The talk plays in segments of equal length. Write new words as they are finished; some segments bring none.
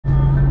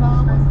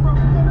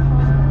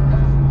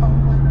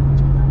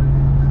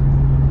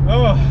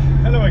Oh,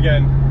 hello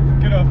again.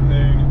 Good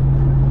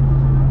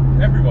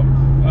afternoon, everyone.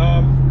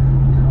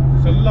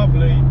 It's a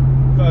lovely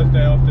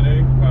Thursday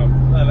afternoon. Well,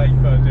 a late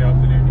Thursday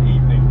afternoon,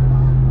 evening,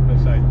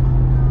 let's say.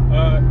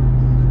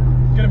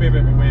 Going to be a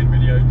bit of a weird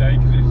video day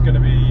because it's going to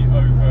be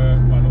over.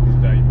 Well, not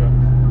today, but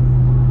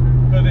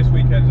for this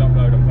weekend's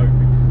upload, I'm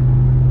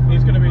hoping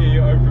it's going to be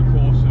over the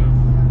course of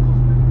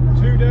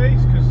 2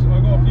 days because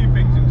I've got a few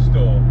things in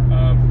store,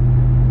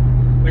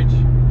 which,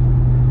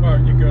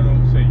 well, you're going to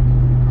all see.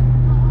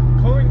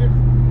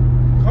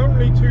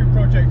 Currently two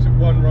projects at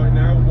one right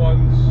now.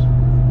 One's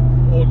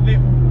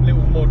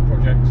little mod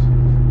projects.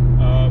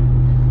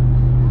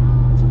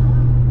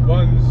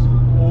 One's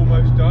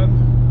almost done.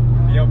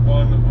 The other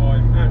one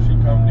I'm actually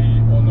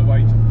currently on the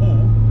way to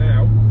Poole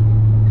now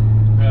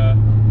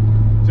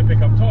to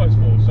pick up tyres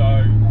for.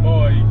 So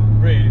my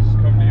rears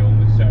currently on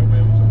the set of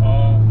wheels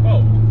are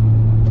bowled.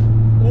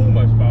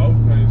 Almost bowled,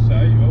 let's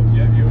say. Oh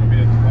yeah, you want to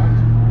be a twat.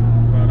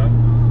 Well done.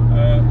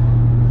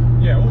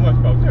 Yeah,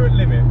 almost bowled. They're at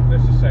limit,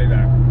 let's just say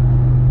that.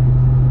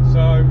 So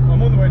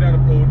I'm on the way down to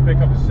Poole to pick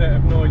up a set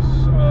of nice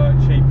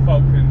cheap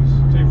Falcons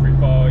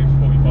 235s,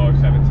 45,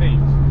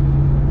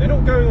 17s. They're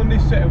not going on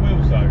this set of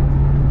wheels though.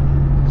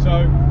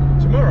 So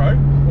tomorrow,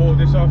 or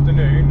this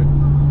afternoon,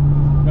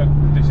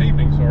 this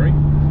evening, sorry,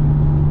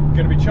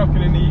 going to be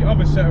chucking in the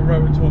other set of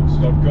Rototorques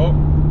I've got,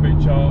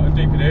 which are a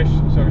deeper dish.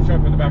 So I'm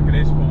chucking in the back of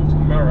this for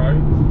tomorrow,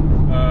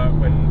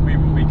 when we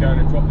will be going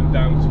to drop them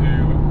down to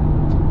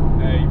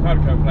a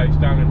powder coat place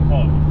down in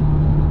Hythe,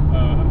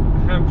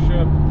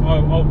 Hampshire.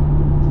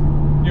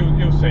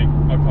 You'll see.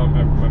 I can't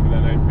remember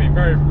their name. Been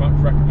very much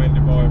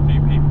recommended by a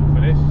few people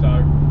for this, so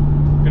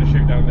I'm going to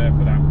shoot down there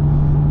for that.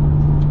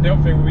 The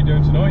other thing we'll be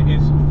doing tonight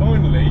is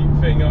finally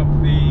fitting up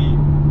the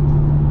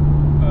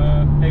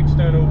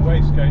external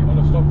wastegate on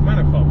a stock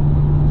manifold.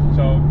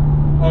 So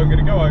I'm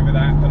going to go over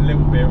that a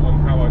little bit on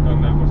how I've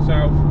done that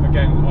myself.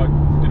 Again, I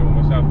did it all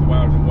myself, the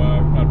welding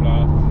work, blah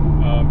blah.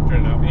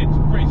 Drilling out. It's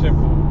pretty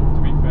simple, to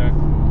be fair.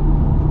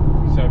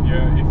 So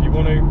if you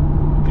want to,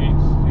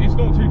 it's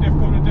not too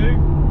difficult to do.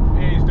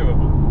 It is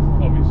doable,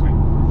 obviously.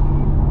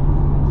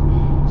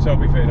 So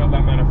I'll be fitting up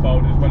that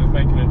manifold as well as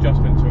making an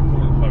adjustment to a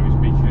coolant hose,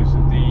 because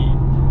the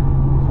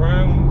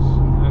Crowns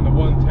and the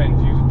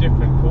 110s use a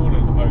different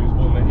coolant hose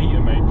on the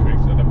heater matrix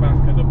at the back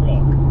of the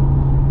block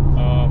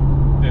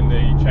than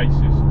the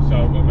Chases. So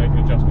I've got to make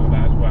an adjustment of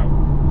that as well.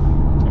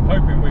 I'm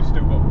hoping we've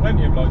still got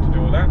plenty of light to do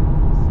all that,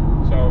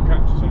 so I'll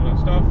capture some of that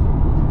stuff.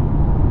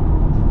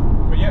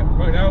 But yeah,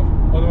 right now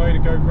on the way to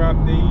go grab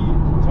the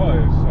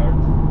tyres. So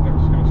I'm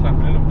just going to slap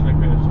in a little clip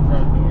in of some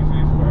road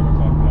noises, whatever,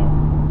 blah blah.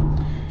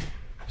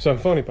 So I'm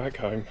finally back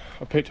home.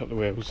 I picked up the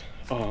wheels.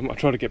 I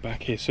tried to get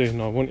back here soon.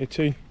 I wanted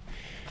to.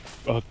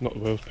 Not the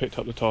wheels. Picked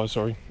up the tyres.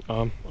 Sorry.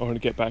 I wanted to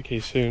get back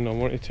here soon. I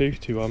wanted to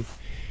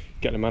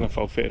get the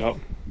manifold fitted up,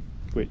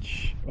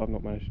 which I've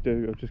not managed to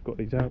do. I've just got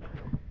these out.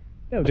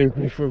 They'll do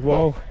me for a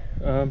while.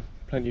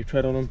 Plenty of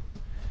tread on them.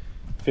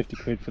 50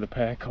 quid for the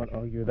pair. Can't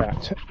argue with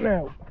that.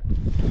 Now,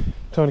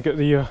 trying to get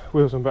the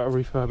wheels on battery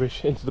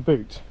refurbished into the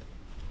boot.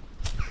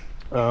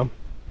 Because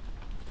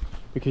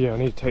yeah, I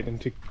need to take them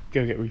to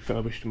go get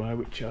refurbished tomorrow,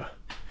 which is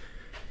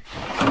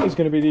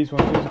going to be these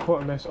ones. These are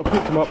quite a mess. I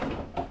picked them up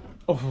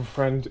off of a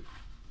friend,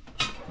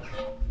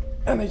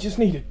 and they just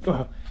needed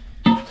a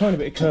tiny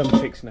bit of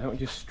curb fixing out and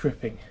just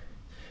stripping.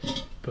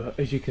 But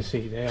as you can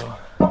see, they are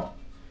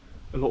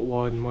a lot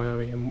wider than my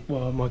OEM,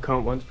 well, my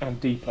current ones, and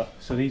deeper.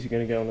 So these are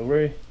going to go on the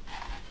rear.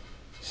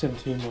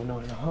 17 by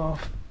 9.5.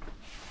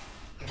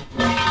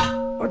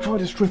 I tried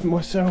to strip them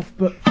myself,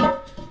 but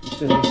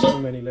there's so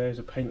many layers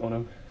of paint on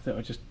them that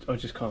I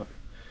just can't.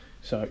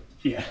 So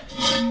yeah,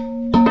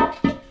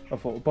 I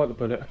thought I'll bite the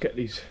bullet, get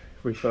these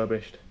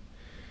refurbished,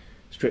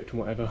 stripped and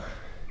whatever,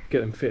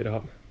 get them fitted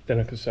up, then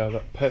I can sell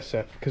that per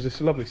set, because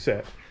it's a lovely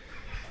set.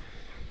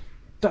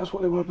 That's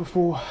what they were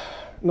before.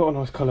 Not a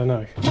nice colour,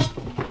 no.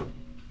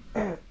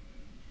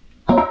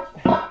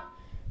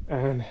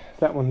 And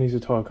that one needs a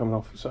tyre coming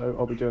off, so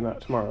I'll be doing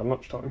that tomorrow at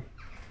lunchtime.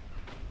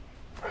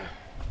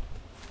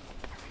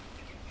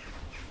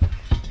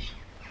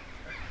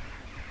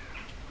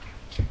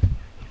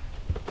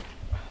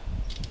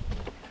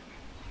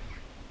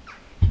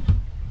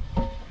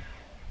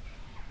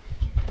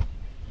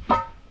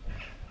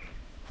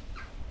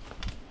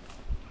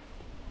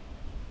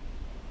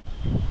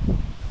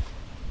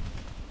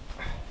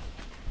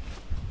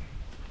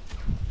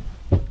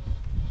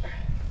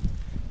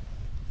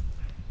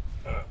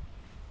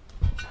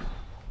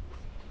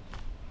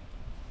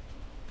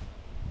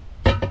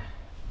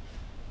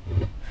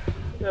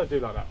 Yeah, I'll do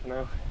like that for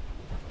now.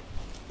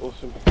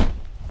 Awesome.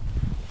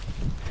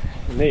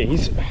 And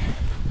these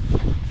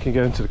can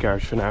go into the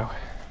garage for now.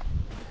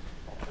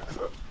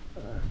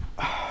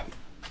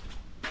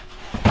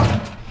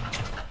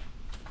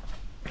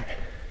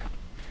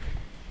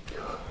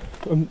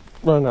 I'm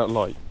running out of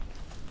light.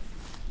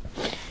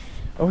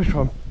 I always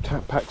try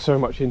and pack so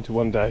much into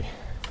one day.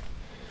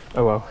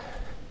 Oh well.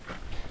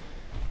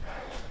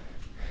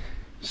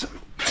 So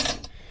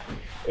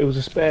it was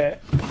a spare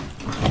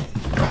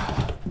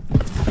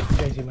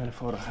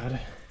manifold I had.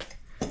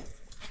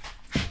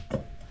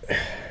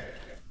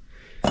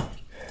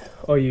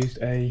 I used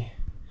a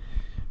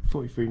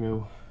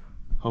 43mm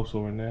hole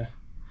saw in there.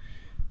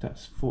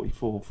 That's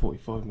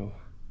 45mm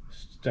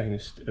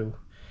stainless steel.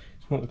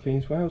 It's not the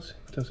cleanest welds,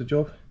 it does the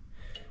job.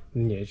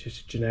 And yeah,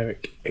 just a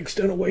generic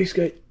external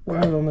wastegate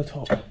weld on the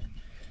top,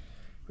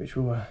 which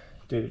will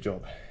do the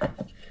job.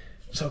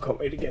 So I can't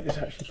wait to get this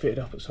actually fitted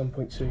up at some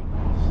point soon.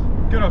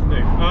 Good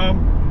afternoon.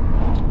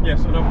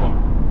 Yes, another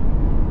one.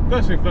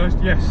 First thing first,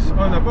 yes,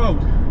 on the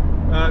bolt.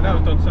 That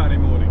was done Saturday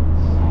morning.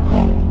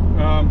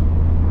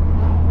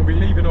 We'll be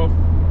leaving off.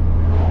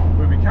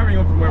 We'll be carrying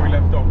on from where we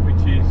left off,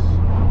 which is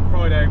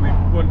Friday. We've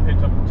gone and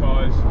picked up the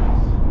tyres.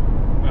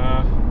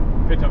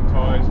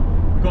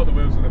 We got the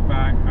wheels on the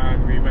back,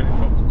 and we went and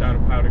dropped down a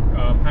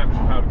Hampshire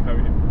powder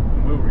coating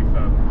and wheel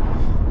refurb.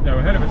 Now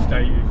ahead of a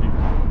state, as you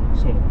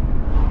saw.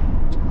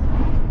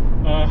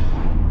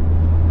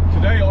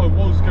 Today I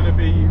was going to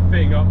be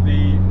fitting up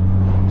the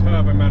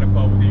turbo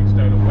manifold with the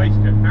external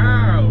wastegate.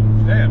 Ow!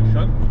 There,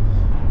 shunt.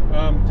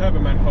 Turbo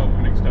manifold with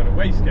an external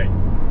wastegate.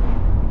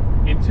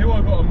 Until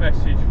I got a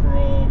message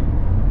from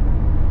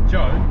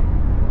Joe,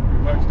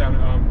 who works down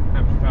at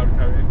Hampshire powder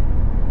coating,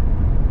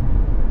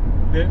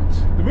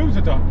 that the wheels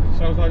are done.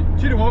 So I was like,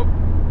 do you know what?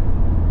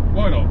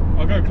 Why not?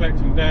 I'll go collect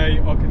them today.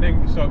 I can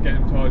then start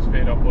getting tyres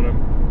fitted up on them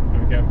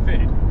and get them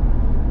fitted.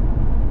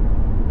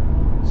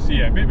 So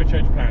yeah, a bit of a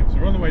change of plans. So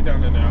we're on the way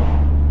down there now.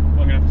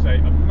 I'm going to have to say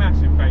a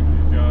massive thank you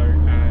to Joe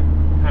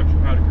and Hampshire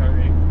powder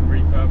coating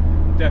refurb.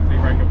 Definitely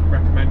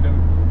recommend them.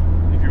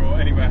 If you're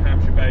anywhere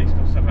Hampshire based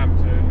or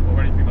Southampton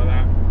or anything like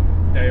that,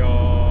 they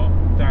are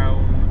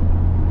down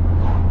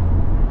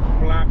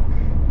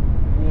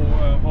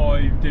Blackwater,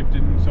 Hive,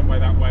 Dibden, somewhere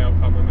that way. I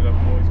can't remember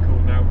what it's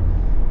called now.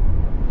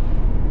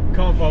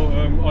 Can't fault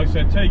them. I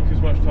said take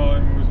as much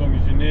time as long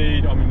as you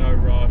need. I'm in no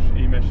rush.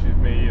 He messages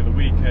me at the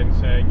weekend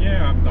saying,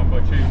 yeah, I'm done by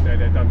Tuesday,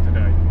 they're done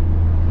today.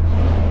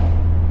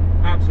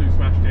 So, absolutely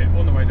smashed it.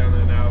 On the way down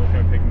there now, I'll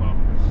go pick them up.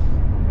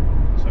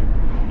 So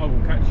I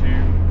will catch you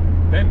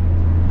then.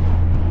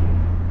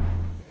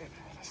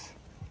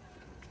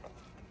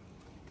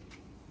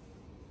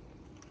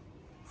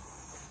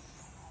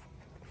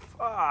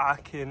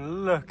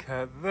 Fucking look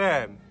at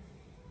them.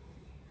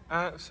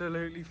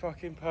 Absolutely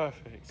fucking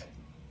perfect.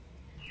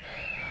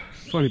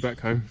 Finally back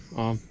home.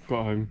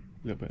 Got home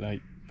a little bit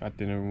late, had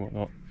dinner and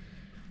whatnot.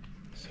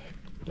 So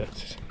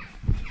let's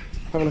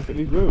have a look at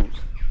these wheels.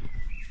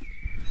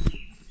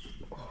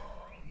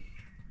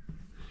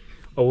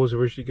 I was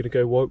originally going to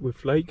go white with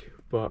flake,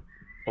 but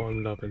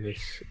I'm loving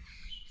this.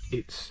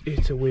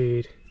 It's a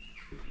weird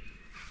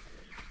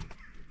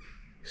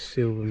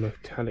silver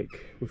metallic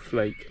with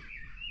flake,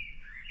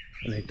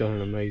 and they've done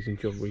an amazing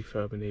job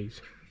refurbing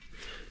these.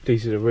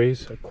 These are the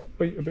rears, so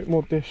quite a bit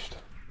more dished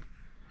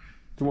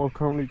than what I've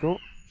currently got.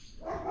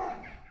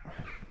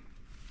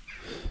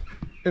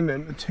 And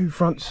then the two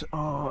fronts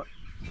are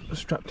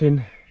strapped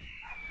in,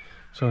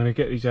 so I'm going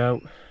to get these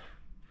out.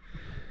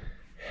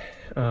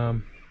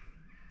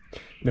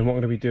 Then what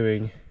I'm going to be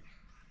doing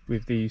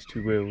with these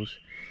two wheels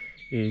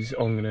is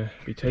I'm going to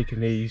be taking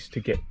these to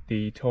get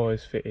the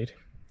tyres fitted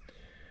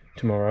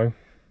tomorrow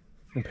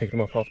and picking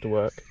them up after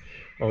work.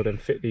 I'll then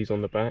fit these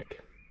on the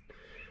back,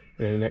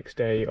 and then the next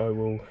day I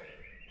will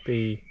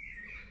be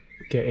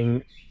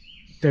getting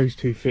those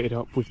two fitted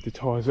up with the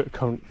tyres that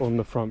are on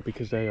the front,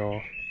 because they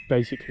are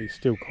basically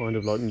still kind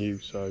of like new.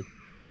 So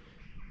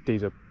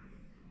these are,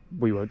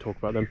 we won't talk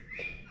about them,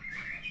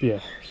 but yeah,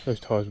 those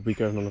tyres will be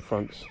going on the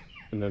fronts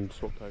and then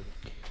swapped over.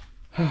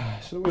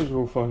 So the wheels are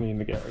all finally in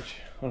the garage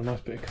on a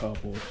nice bit of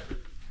cardboard.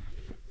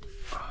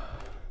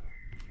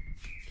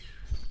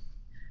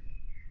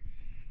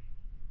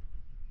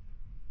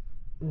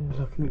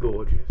 Looking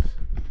gorgeous.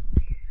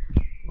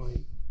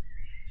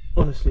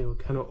 Honestly, I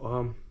cannot,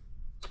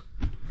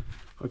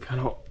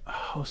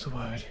 what's the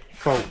word,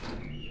 fault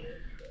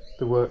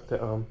the work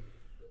that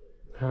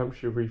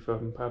Hampshire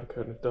refurb and powder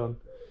coating have done.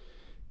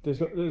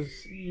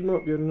 You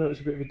might be able to notice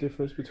a bit of a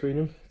difference between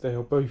them. They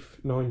are both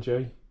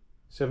 9J,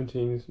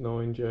 17s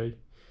 9J.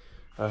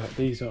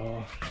 These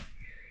are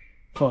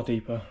far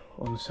deeper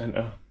on the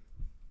centre.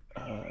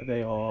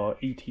 They are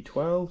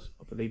ET12s.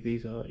 I believe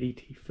these are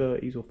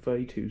ET30s or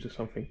 32s or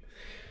something.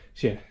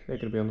 So yeah, they're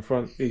going to be on the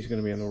front. These are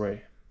going to be on the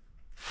rear.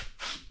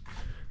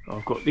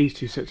 I've got these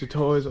two sets of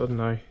tyres. I don't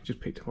know,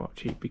 just picked them up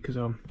cheap because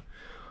I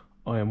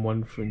am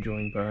one for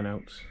enjoying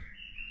burnouts.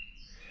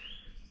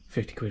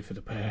 50 quid for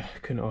the pair,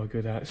 couldn't argue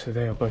with that. So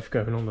they are both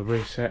going on the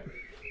rear set.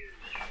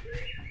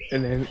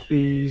 And then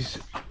these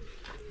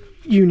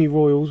Uni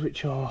Royals,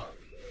 which are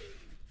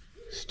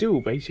still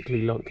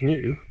basically like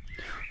new,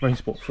 Rain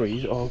Spot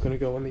 3s, are going to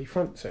go on the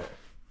front set.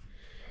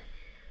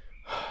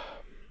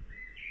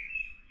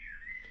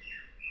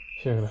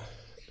 So I'm going to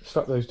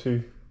slap those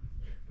two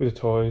with the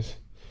tyres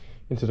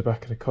into the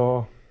back of the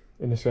car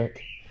in a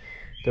sec.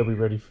 They'll be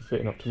ready for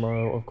fitting up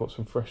tomorrow. I've got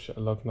some fresh set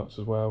of lug nuts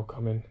as well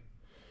coming.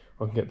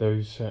 I can get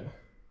those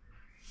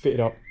fitted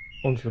up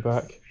onto the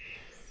back.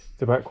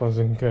 The back ones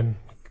then can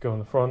go on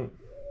the front,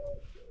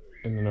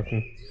 and then I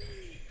can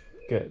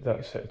get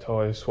that set of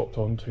tyres swapped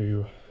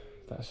onto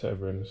that set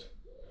of rims.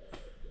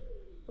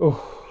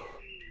 Oh,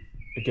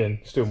 again,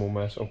 still more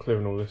mess. I'm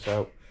clearing all this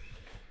out.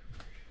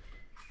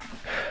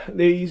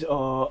 These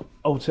are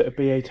old set of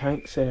BA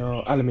tanks. They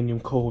are aluminium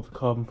core with a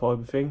carbon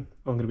fibre thing.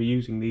 I'm going to be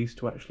using these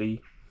to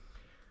actually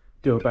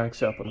do a bag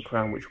setup on the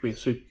Crown, which will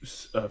be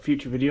a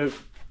future video.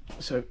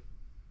 So,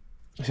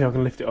 see, I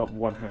can lift it up with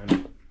one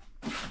hand.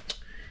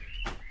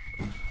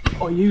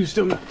 I used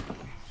them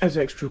as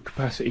extra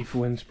capacity for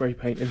when spray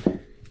painting,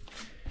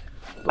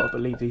 but I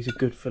believe these are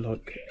good for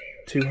like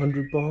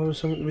 200 bar or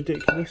something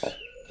ridiculous.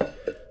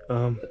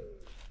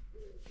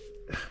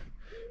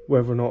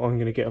 Whether or not I'm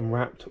going to get them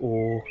wrapped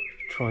or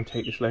try and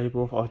take this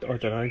label off, I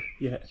don't know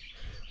yet,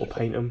 or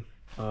paint them.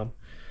 I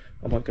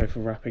might go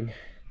for wrapping,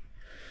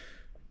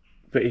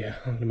 but yeah,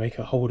 I'm going to make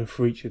a holder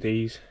for each of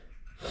these,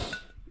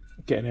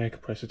 get an air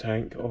compressor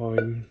tank.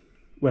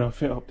 When I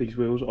fit up these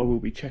wheels, I will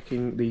be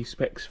checking the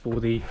specs for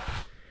the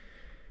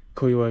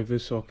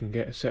coilovers so I can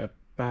get a set of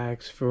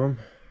bags for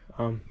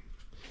them.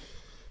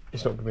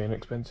 It's not going to be an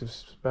expensive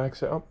bag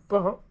setup,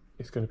 but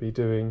it's going to be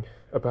doing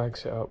a bag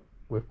setup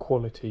with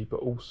quality,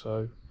 but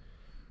also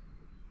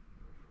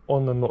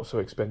on the not so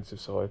expensive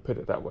side, put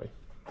it that way.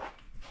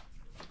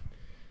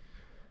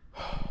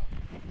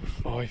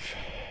 I've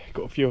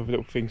got a few other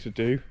little things to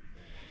do,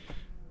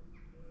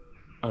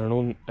 and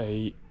on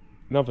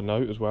another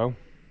note as well,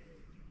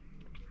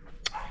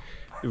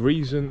 the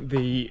reason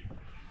the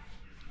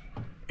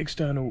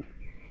external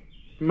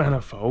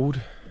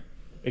wastegate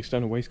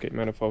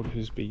manifold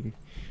has been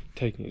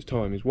taking its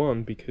time is,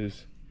 one,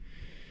 because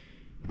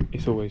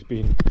it's always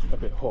been a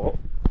bit hot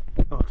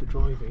after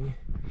driving,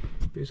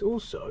 but it's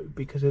also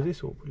because of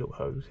this awkward little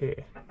hose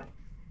here.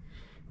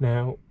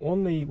 Now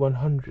on the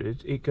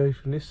 100 it goes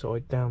from this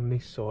side down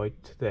this side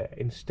to there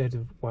instead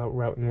of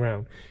routing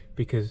round,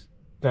 because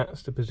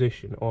that's the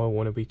position I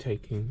want to be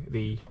taking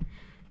the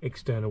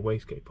external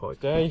wastegate pipe.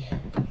 Today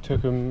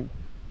took them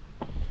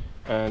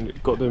and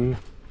got them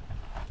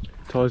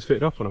tyres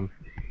fitted up on them.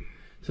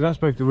 So that's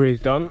both the rears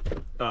done.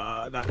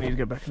 That needs to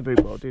go back in the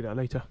boot, but I'll do that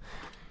later.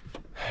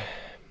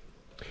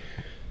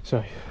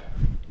 So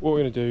what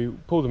we're going to do,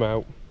 pull them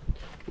out,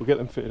 we'll get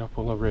them fitted up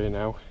on the rear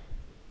now,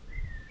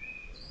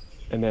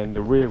 and then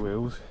the rear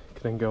wheels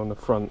can then go on the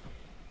front,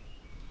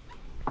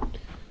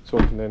 so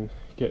I can then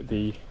get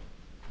the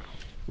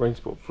Rain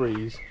Sport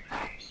 3s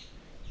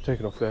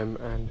taken off them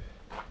and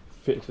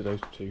fitted to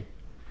those two.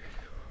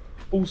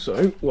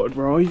 Also, what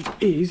arrived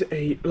is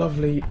a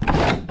lovely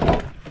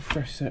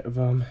fresh set of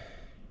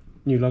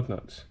new lug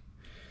nuts,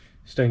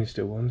 stainless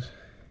steel ones,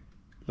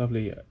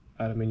 lovely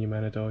aluminium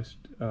anodized,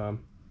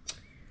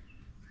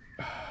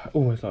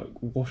 almost like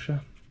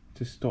washer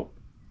to stop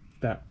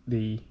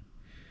the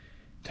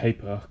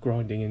taper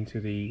grinding into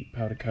the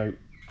powder coat,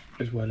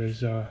 as well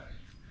as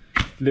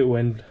little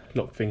end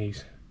lock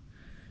thingies.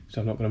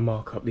 So I'm not going to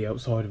mark up the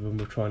outside of them.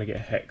 We're trying to get a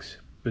hex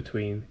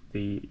between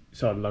the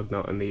side lug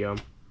nut and the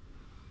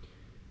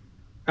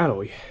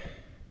alloy.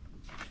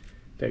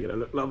 They're going to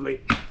look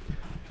lovely.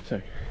 So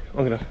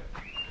I'm going to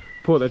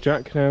pull the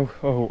jack now.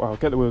 Oh, I'll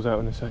get the wheels out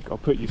in a sec. I'll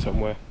put you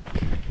somewhere.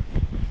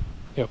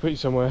 Yeah, I'll put you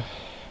somewhere.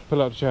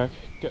 Pull out the jack.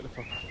 Get the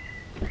fuck.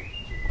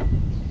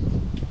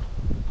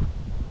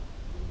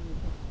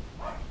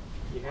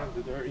 Your hands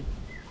are dirty.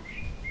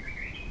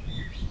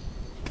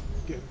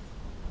 Good.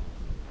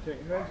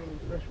 Take your hands on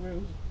these fresh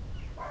wheels.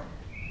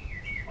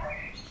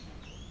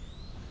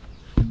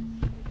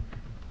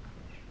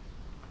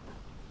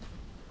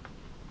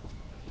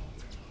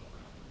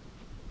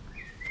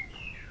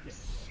 Yes,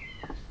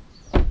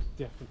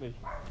 definitely.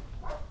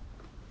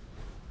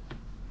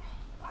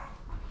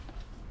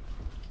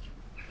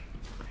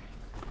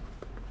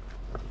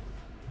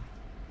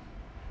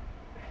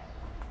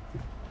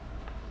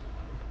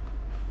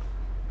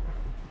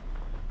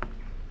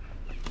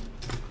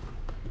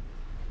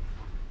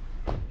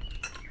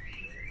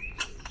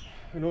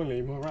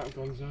 Annoyingly, my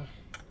rattle guns are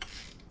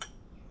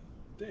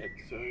dead,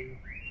 so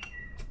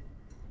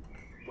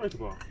break a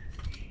bar.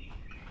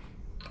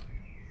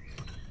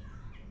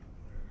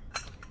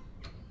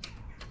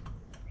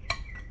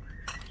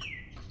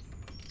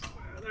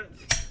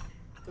 That's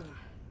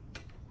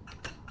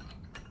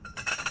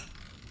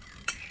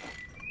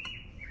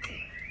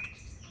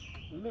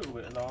a little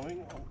bit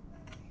alarming.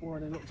 Why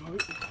they're not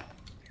tight.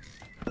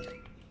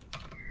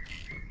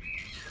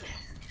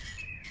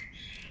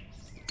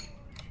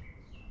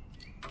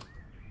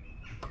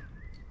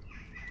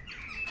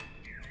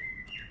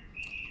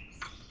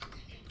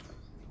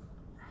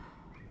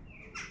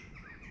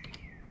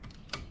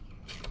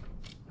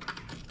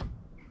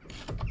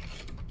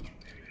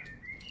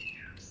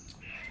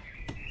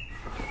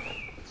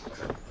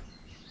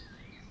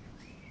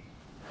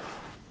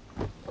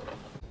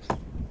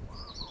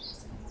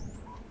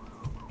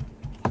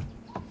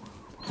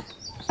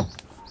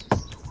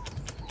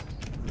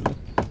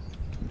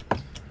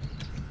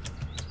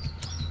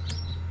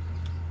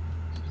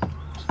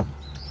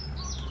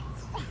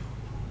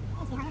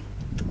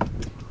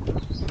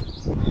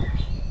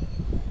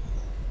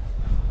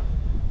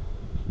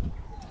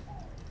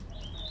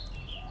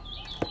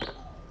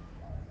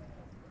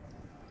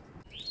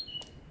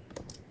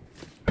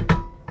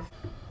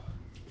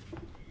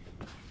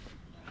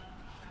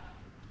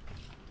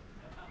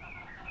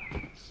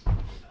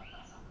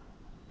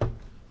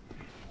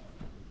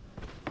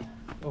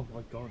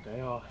 God,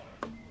 they are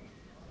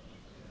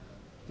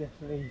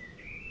definitely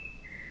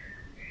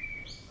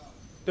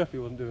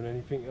wasn't doing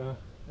anything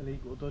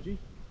illegal or dodgy.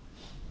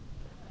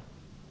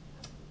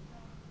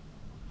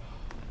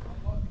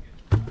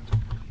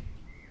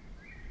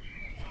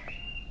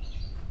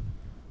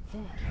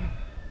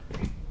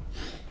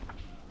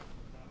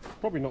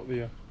 Probably not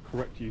the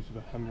correct use of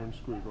a hammer and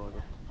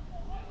screwdriver,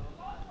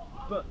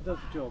 but does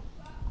the job.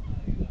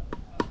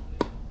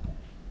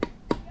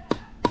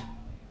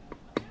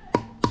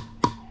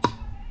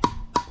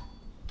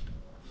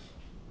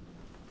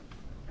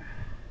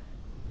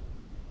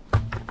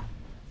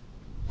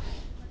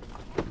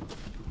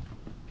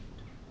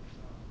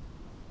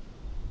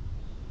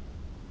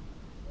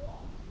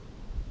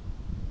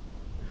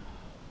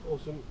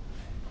 Awesome.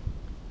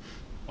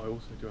 I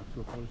also do have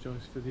to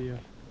apologise for the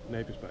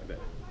neighbours back there,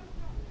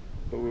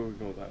 but we'll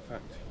ignore that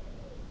fact.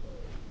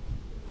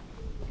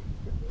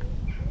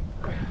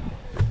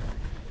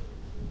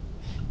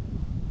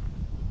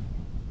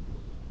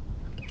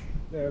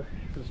 Now,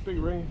 for the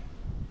spig ring,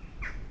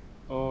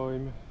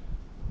 I'm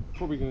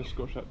probably going to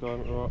scotch that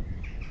diameter up,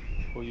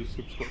 or use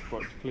some Scotch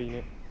Brite to clean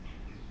it,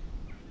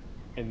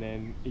 and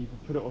then either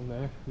put it on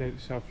there, let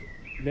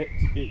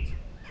it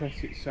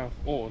press itself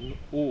on,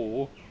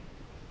 or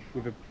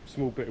with a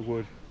small bit of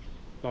wood,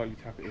 lightly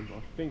tap it in. But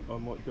I think I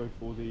might go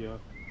for the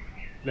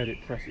let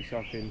it press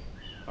itself in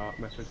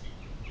method.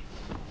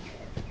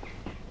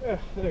 Yeah,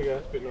 there you go,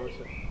 that's a bit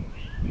nicer.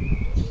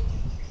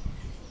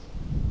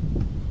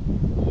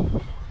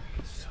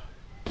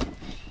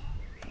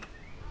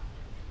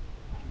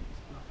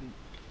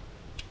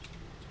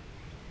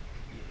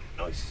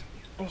 Nice,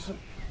 awesome.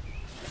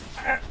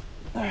 Okay.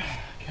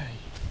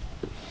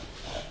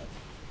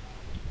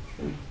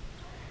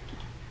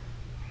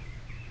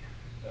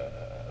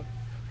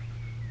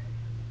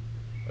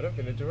 I don't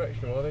think they're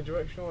directional. Are they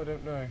directional? I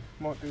don't know.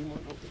 Might be,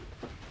 might not be.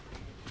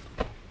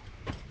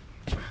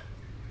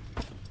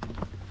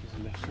 There's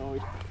the left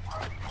side.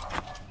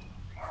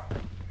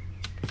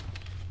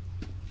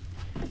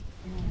 Oh,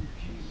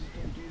 Jesus,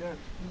 don't do that.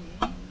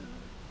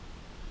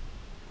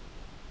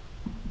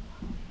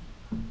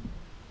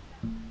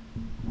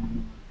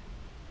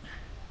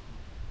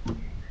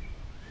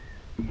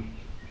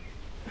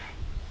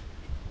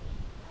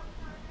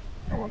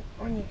 Come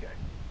on you go.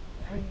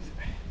 Please.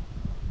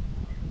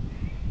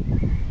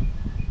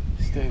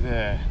 Stay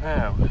there.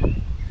 Now,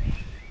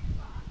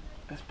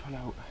 let's pull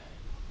out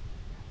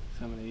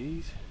some of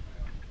these.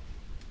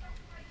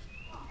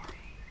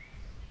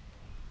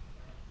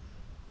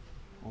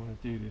 I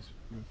want to do this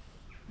with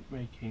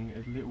making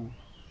as little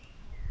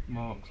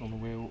marks on the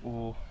wheel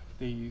or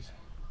these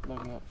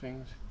lug nut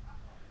things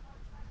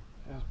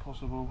as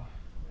possible.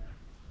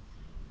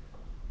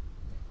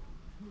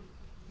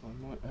 I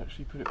might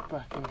actually put it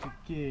back into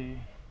gear.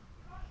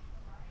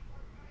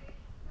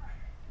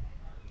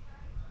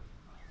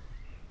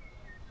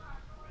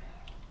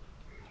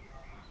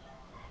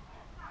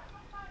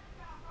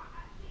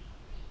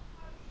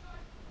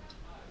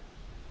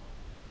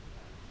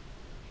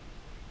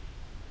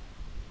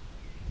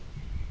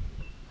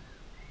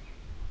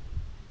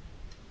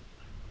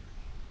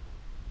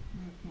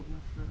 Not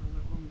enough thread on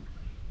that one.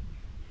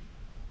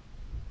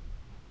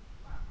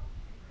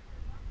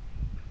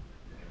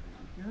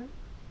 There we go.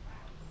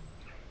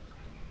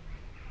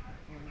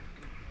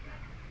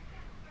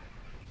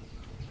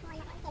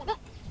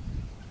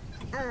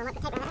 Oh, I might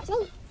take that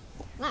actually.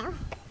 Now.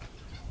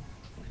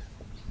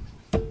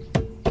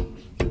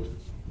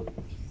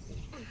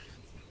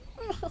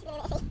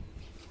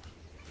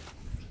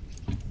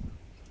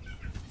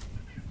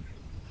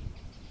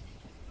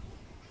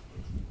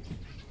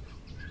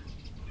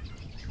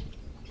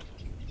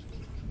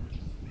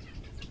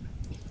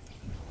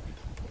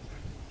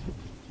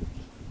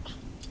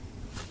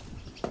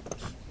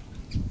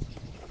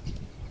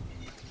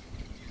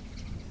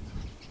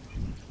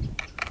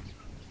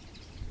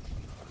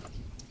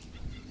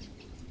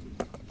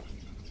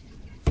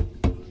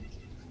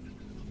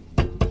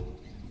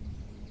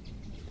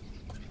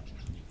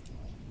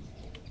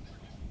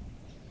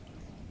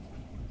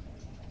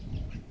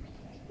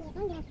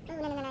 Oh,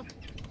 no.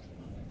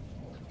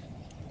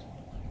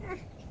 Yeah,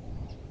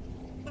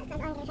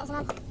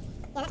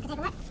 that's going to take a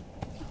while.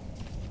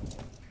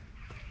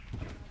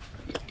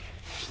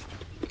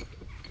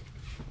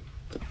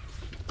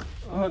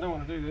 Oh, I don't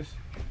want to do this.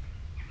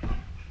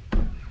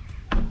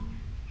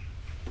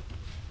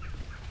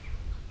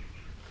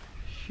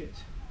 Shit.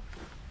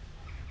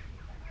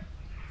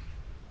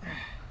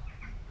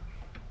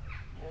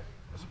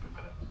 That's a bit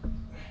better.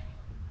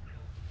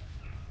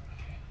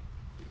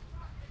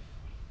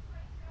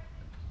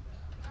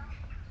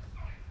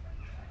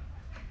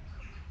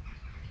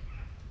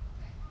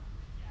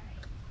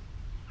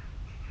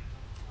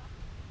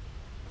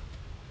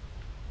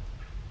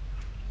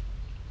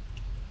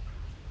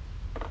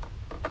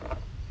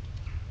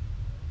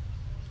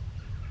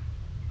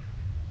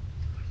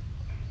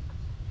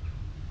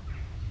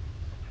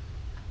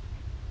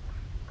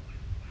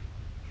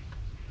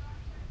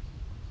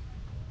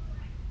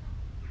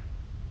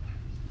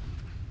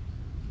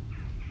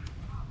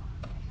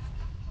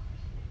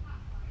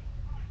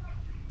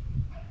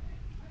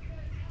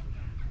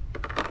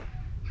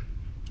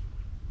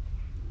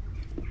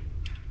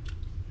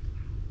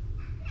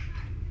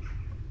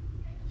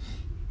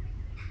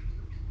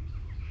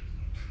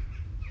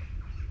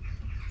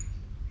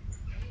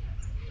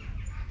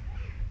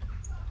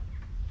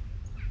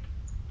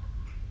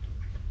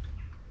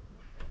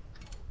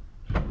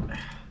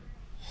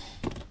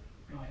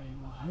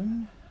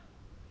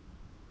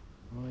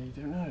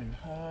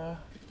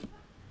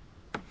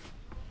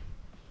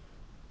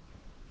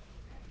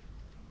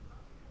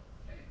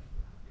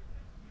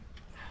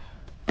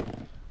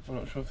 I'm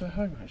not sure if they're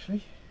home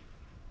actually.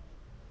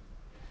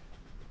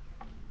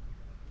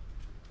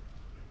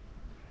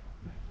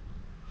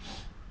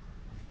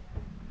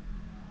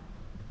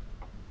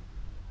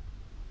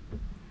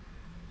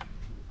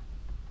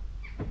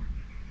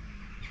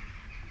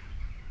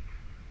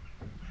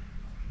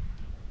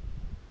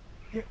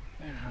 Yep,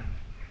 they're home.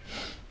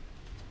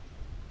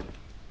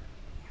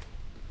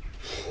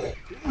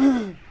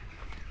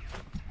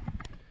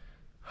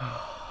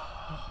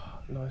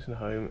 Nice and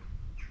home.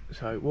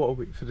 So what are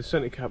we, for the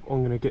centre cap, I'm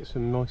going to get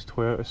some nice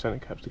Toyota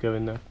centre caps to go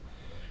in there.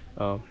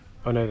 I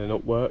know they're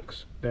not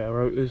works, they're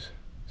rotors,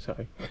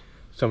 so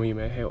some of you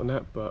may hate on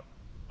that, but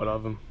I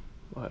love them.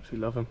 I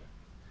absolutely love them.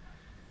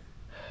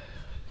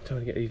 Time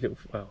to get these little,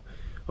 well,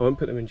 I won't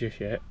put them in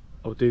just yet.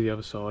 I'll do the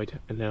other side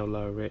and then I'll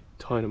lower it,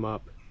 tighten them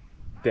up,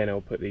 then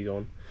I'll put these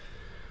on.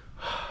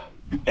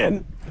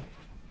 And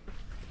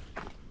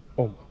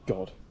oh my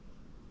god,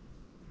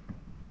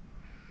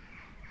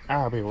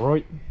 I'll be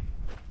alright.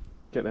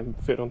 Get them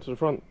fit onto the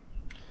front.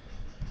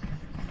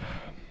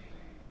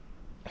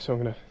 So I'm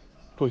gonna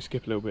probably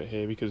skip a little bit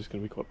here because it's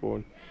gonna be quite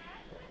boring.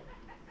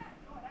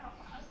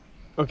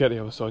 I'll get the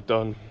other side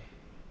done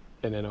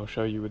and then I'll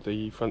show you with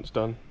the fronts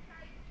done.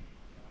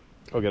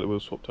 I'll get the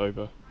wheels swapped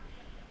over.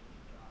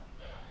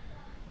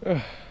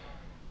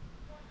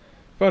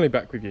 Finally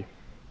back with you.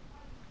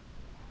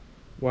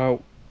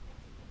 Well,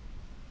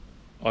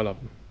 I love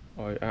them.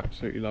 I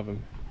absolutely love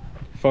them.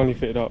 Finally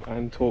fitted up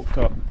and torqued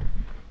up.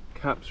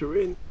 Caps are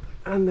in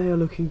and they are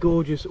looking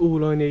gorgeous.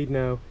 All I need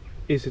now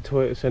is a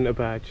Toyota Centre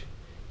badge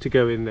to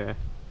go in there.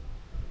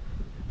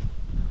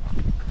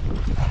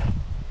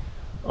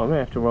 I may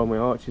have to roll my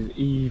arches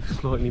even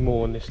slightly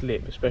more on this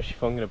lip, especially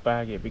if I'm going to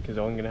bag it, because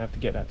I'm going to have to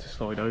get that to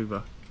slide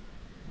over.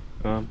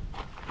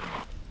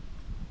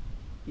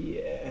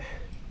 Yeah,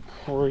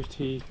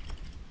 pretty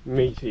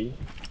meaty,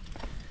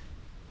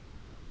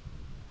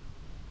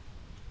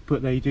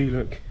 but they do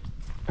look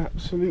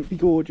absolutely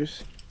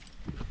gorgeous.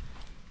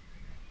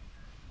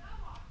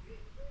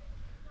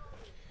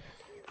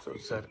 So as I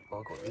said,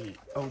 I've got the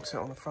old set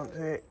on the front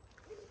here.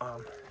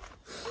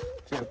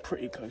 They're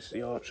pretty close to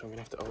the arch, so I'm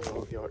going to have to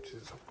overhaul the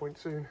arches at some point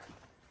soon.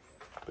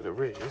 But the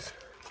rears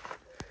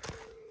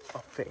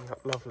are fitting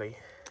up lovely.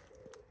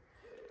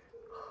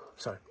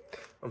 So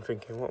I'm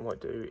thinking what I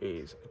might do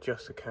is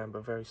adjust the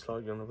camber very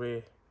slightly on the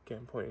rear, get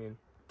them pointing in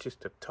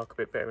just to tuck a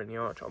bit better in the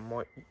arch. I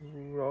might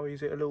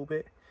rise it a little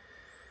bit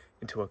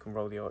until I can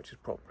roll the arches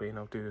properly, and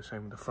I'll do the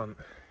same with the front.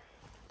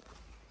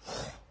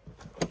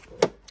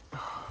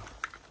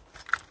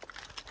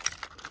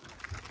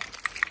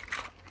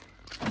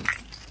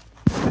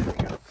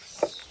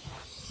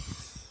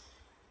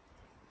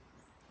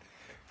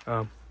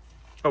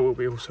 I will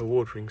be also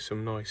ordering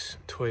some nice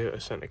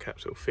Toyota centre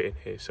caps that will fit in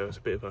here, so it's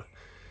a bit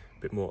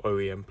more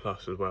OEM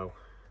plus as well.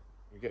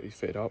 We get these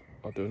fitted up.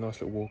 I'll do a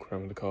nice little walk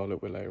around with the car a little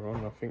bit later on,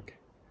 and I think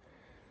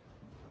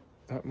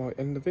that might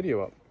end the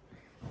video up.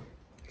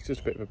 It's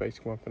just a bit of a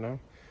basic one for now,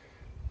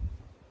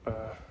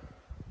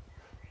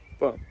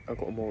 but I've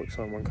got a more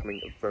exciting one coming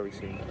very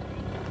soon.